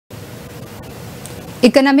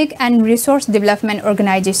Economic and Resource Development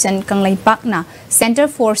Organization Kangleipakna, Center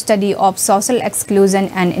for Study of Social Exclusion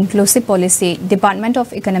and Inclusive Policy, Department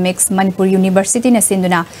of Economics Manipur Universityna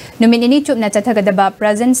sinduna, numit nini chupna chatthagadaba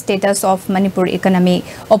present status of Manipur Economy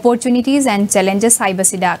Opportunities and Challenges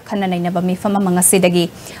haibasida khanna-neinaba mipham ngasidagi,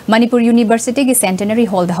 Manipur University Centinary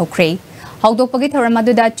Hallda houkhre. Haudokpagi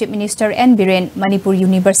thoramaduda Chief Minister N. Biren, Manipur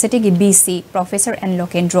University BC, Professor N.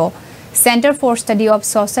 Lokendro, Center for Study of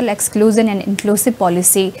Social Exclusion and Inclusive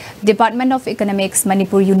Policy, Department of Economics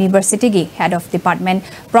Manipur University Head of Department,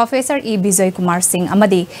 Professor E. Bijoy Kumar Singh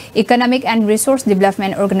Amadi, Economic and Resource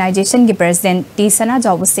Development Organization President T. Sana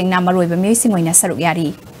Jawbu Singh Namaroiba Myoising Oina Saruk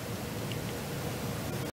Yari.